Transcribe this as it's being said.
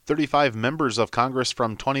35 members of Congress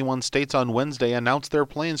from 21 states on Wednesday announced their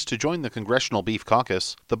plans to join the Congressional Beef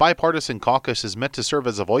Caucus. The bipartisan caucus is meant to serve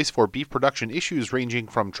as a voice for beef production issues ranging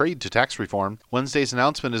from trade to tax reform. Wednesday's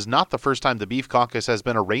announcement is not the first time the Beef Caucus has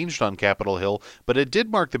been arranged on Capitol Hill, but it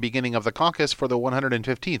did mark the beginning of the caucus for the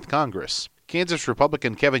 115th Congress. Kansas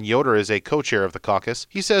Republican Kevin Yoder is a co-chair of the caucus.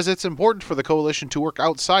 He says it's important for the coalition to work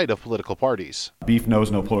outside of political parties. Beef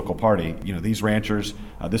knows no political party. These ranchers,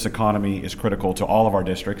 this economy is critical to all of our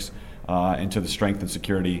districts and to the strength and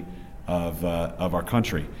security of our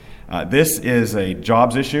country. This is a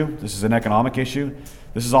jobs issue. This is an economic issue.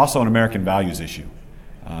 This is also an American values issue.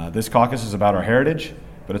 This caucus is about our heritage,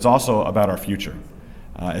 but it's also about our future.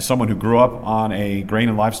 As someone who grew up on a grain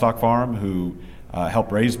and livestock farm, who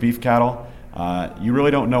helped raise beef cattle, you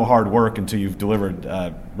really don't know hard work until you've delivered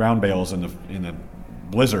round bales in the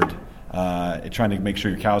blizzard, trying to make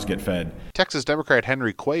sure your cows get fed. Texas Democrat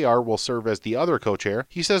Henry Cuellar will serve as the other co-chair.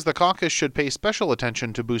 He says the caucus should pay special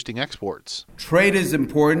attention to boosting exports. Trade is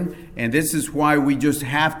important, and this is why we just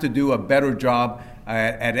have to do a better job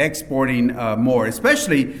at exporting more,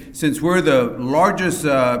 especially since we're the largest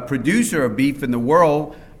producer of beef in the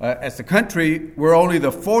world. As a country, we're only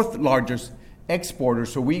the fourth largest exporter,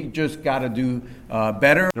 so we just got to do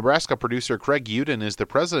better. Nebraska producer Craig Uden is the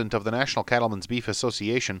president of the National Cattlemen's Beef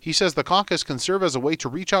Association. He says the caucus can serve as a way to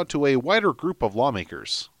reach out to a wider group of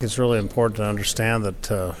lawmakers. It's really important to understand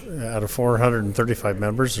that out of 435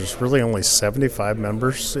 members, there's really only 75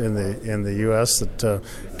 members in the U.S. that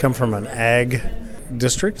come from an ag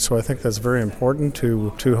district, so I think that's very important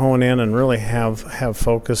to hone in and really have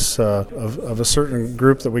focus of a certain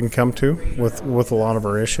group that we can come to with a lot of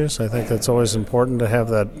our issues. I think that's always important to have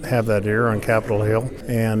that ear on Capitol Hill,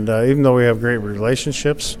 and even though we have great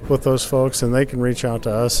relationships with those folks, and they can reach out to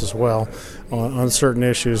us as well on certain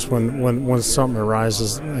issues when something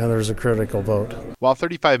arises and there's a critical vote. While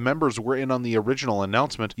 35 members were in on the original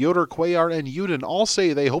announcement, Yoder, Cuellar, and Uden all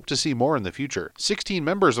say they hope to see more in the future. 16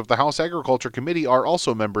 members of the House Agriculture Committee are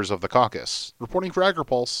also members of the caucus. Reporting for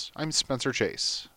AgriPulse, I'm Spencer Chase.